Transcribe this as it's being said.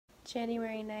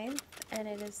January 9th, and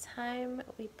it is time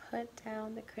we put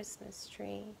down the Christmas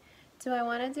tree. Do I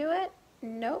want to do it?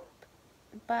 Nope.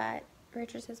 But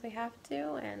Richard says we have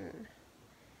to, and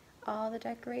all the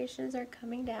decorations are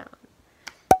coming down.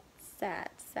 Sad,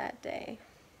 sad day.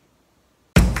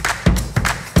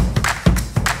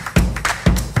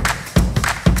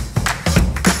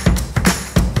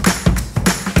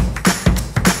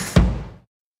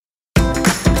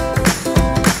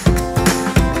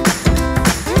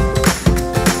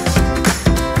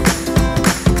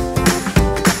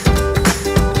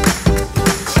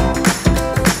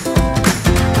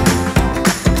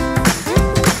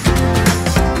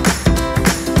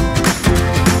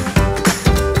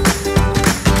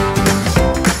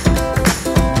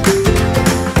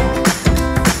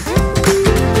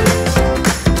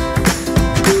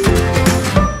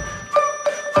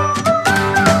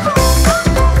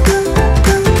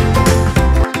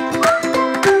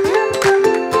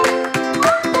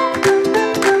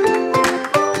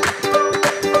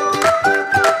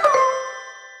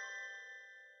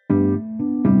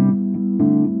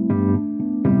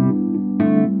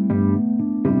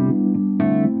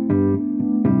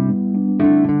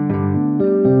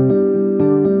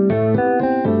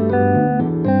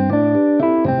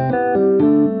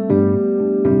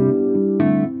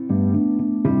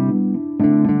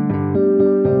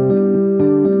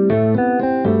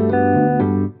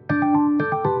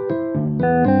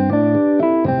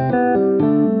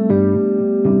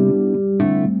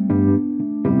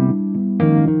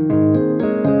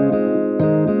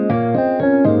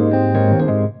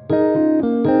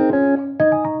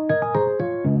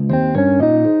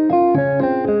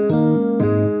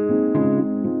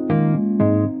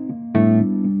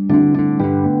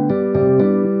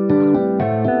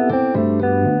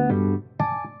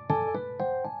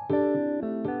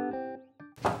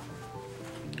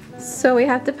 So we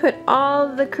have to put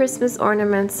all the Christmas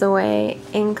ornaments away,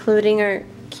 including our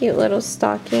cute little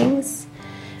stockings.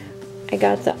 I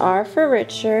got the R for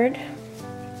Richard.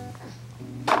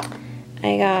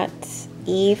 I got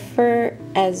E for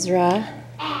Ezra.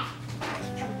 I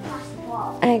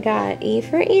got E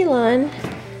for Elon.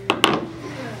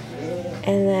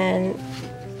 And then,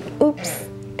 oops,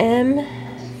 M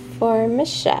for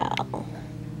Michelle.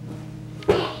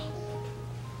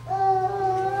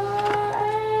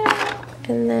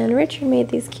 And then Richard made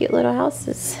these cute little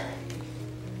houses.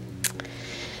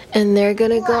 And they're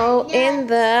gonna go in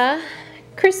the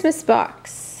Christmas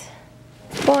box.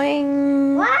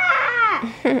 Boing!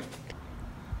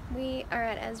 We are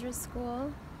at Ezra's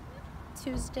school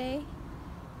Tuesday,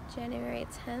 January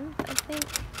 10th, I think.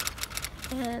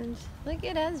 And look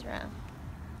at Ezra.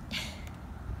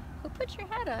 Who put your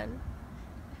hat on?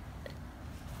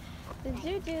 Did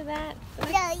you do that?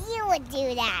 No, you would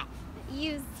do that.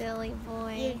 You silly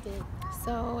boy. You did.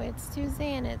 So it's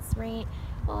Tuesday and it's rain.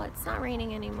 Well, it's not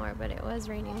raining anymore, but it was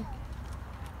raining.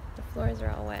 The floors are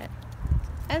all wet.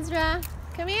 Ezra,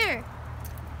 come here.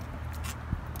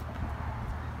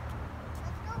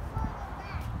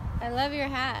 I love your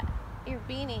hat, your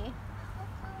beanie.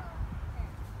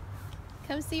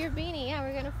 Come see your beanie. Yeah,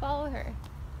 we're gonna follow her.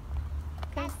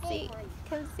 Come see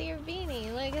your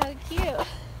beanie. Look how cute.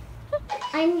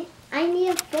 I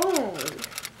need a phone.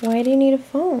 Why do you need a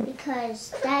phone?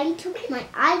 Because Daddy took my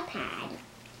iPad.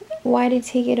 Why did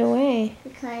he take it away?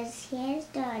 Because he has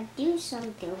to do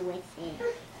something with it.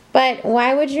 But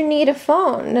why would you need a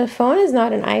phone? The phone is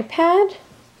not an iPad.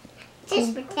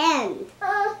 Just pretend.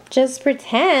 Just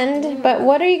pretend? Yeah. But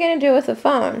what are you going to do with the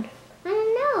phone? I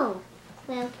don't know.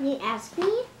 Well, can you ask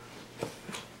me?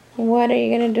 What are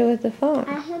you going to do with the phone?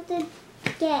 I have to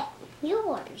get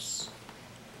yours.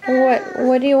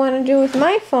 What do you want to do with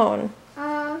my phone?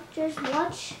 Just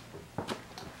watch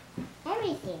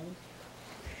everything.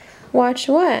 Watch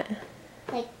what?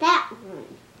 Like that one.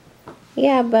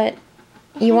 Yeah, but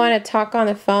you want to talk on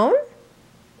the phone?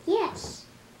 Yes.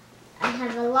 I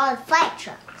have a lot of fire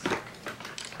trucks.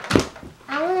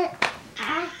 I want to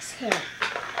ask her.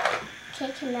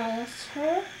 Okay, can I ask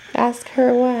her? Ask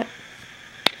her what?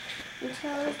 You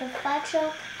tell her the fire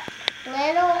truck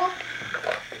little.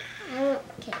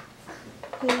 Okay.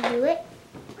 Can you do it?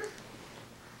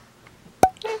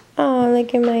 Oh,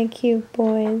 look at my cute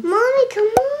boys. Mommy, come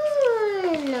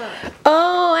on.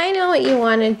 Oh, I know what you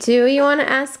want to do. You want to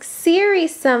ask Siri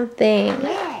something.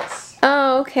 Yes.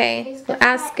 Oh, okay.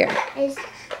 Ask her. Is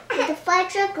the fire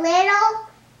truck little?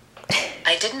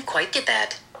 I didn't quite get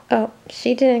that. Oh,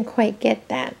 she didn't quite get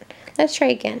that. Let's try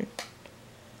again.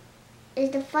 Is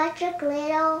the fire truck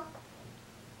little?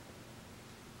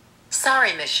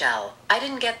 Sorry, Michelle. I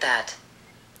didn't get that.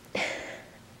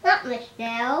 Not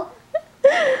Michelle.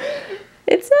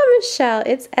 It's not Michelle,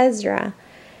 it's Ezra.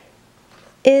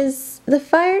 Is the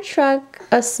fire truck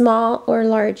a small or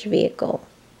large vehicle?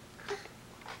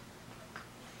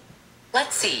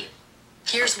 Let's see.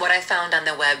 Here's what I found on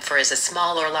the web for is a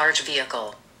small or large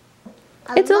vehicle.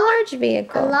 It's a large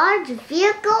vehicle. A large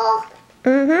vehicle?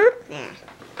 Mm-hmm. Yeah.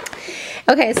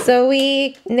 Okay, so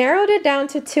we narrowed it down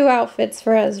to 2 outfits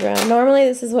for Ezra. Normally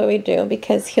this is what we do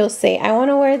because he'll say, I want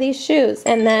to wear these shoes.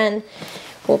 And then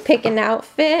we'll pick an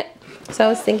outfit. So I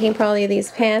was thinking probably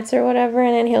these pants or whatever.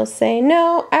 And then he'll say,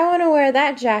 no, I want to wear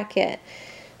that jacket.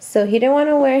 So he didn't want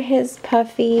to wear his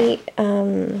puffy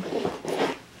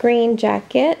green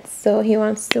jacket. So he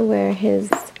wants to wear his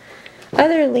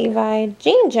other Levi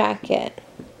jean jacket.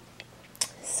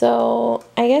 So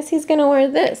I guess he's going to wear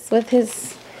this with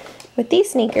these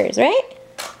sneakers, right?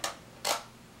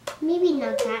 Maybe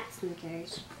not that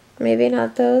sneakers. Maybe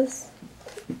not those.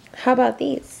 How about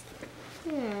these?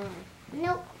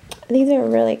 Nope. These are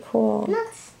really cool.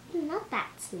 Not that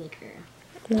sneaker.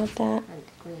 Not that. Not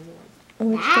the green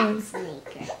one. Which That ones?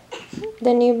 sneaker.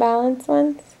 The New Balance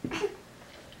ones?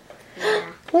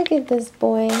 Yeah. Look at this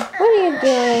boy. What are you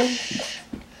doing?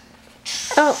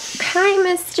 Oh, hi,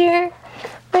 mister.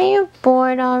 Are you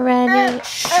bored already?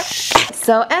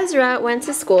 So Ezra went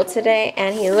to school today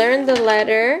and he learned the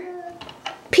letter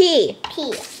P.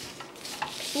 P.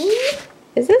 P?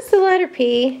 Is this the letter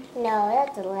P? No,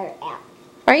 that's the letter L.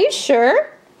 Are you sure?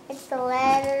 It's the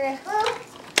letter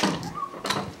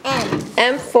M.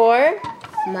 M for?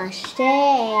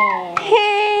 Mustang.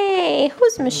 Hey,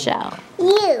 who's Michelle?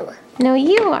 You. No,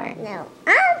 you are. No,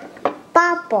 I'm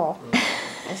Bubble.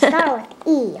 I start with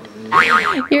E.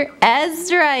 You're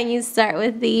Ezra and you start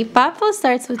with the. Papo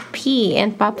starts with P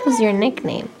and Papo's your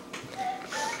nickname.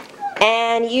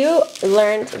 And you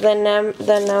learned the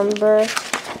number.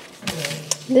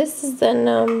 This is the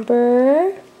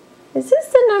number. Is this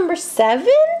the number 7?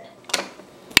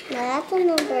 No, that's the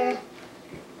number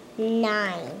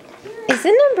 9. Is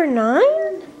it number 9?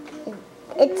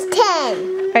 It's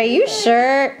 10. Are you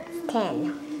sure?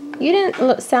 10. You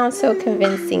didn't sound so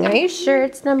convincing. Are you sure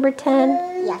it's number 10?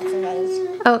 Yes, it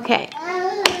is. Okay.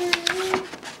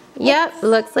 Yep,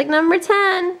 looks like number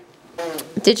 10.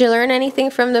 Did you learn anything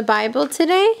from the Bible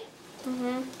today?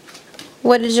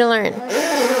 What did you learn?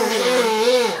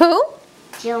 Who?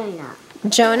 Jonah.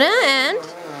 Jonah and?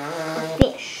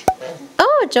 Fish.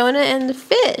 Oh, Jonah and the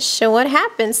fish. So what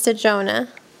happens to Jonah?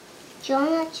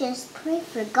 Jonah just prayed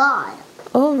for God.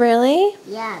 Oh, really?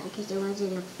 Yeah, because it was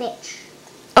in a fish.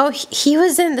 Oh, he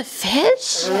was in the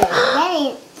fish? Then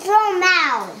he threw him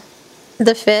out.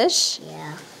 The fish?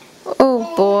 Yeah.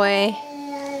 Oh, boy.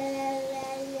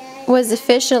 Was the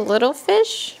fish a little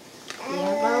fish?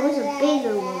 Yeah, but it was a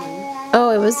bigger one. Oh,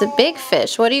 it was a big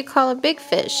fish. What do you call a big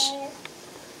fish?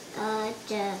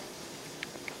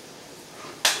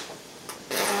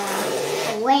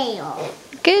 A whale.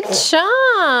 Good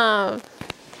job.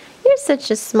 You're such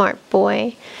a smart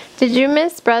boy. Did you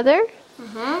miss brother?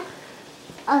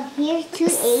 Oh, here's 2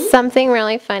 8. Something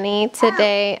really funny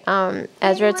today.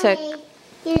 Ezra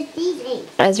Here's these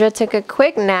 8. took a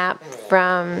quick nap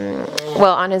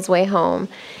on his way home.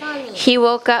 Mommy. He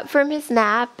woke up from his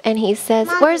nap and he says,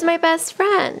 "Where's my best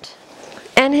friend?"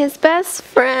 And his best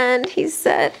friend, he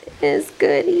said, is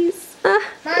Goodies.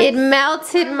 It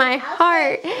melted my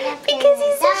heart because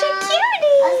he's such a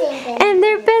cutie. And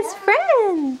they're best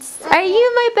friends. Are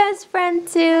you my best friend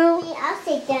too? I'll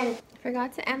say done.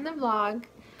 Forgot to end the vlog.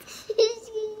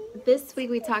 This week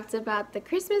we talked about the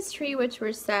Christmas tree, which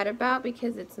we're sad about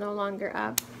because it's no longer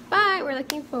up. But we're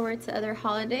looking forward to other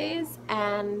holidays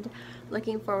and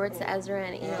looking forward to Ezra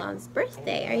and Elon's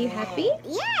birthday. Are you happy?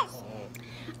 Yes.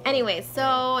 Anyway,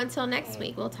 so until next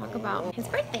week, we'll talk about his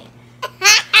birthday.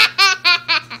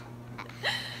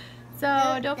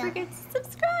 So don't forget to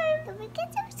subscribe. Don't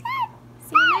forget to subscribe.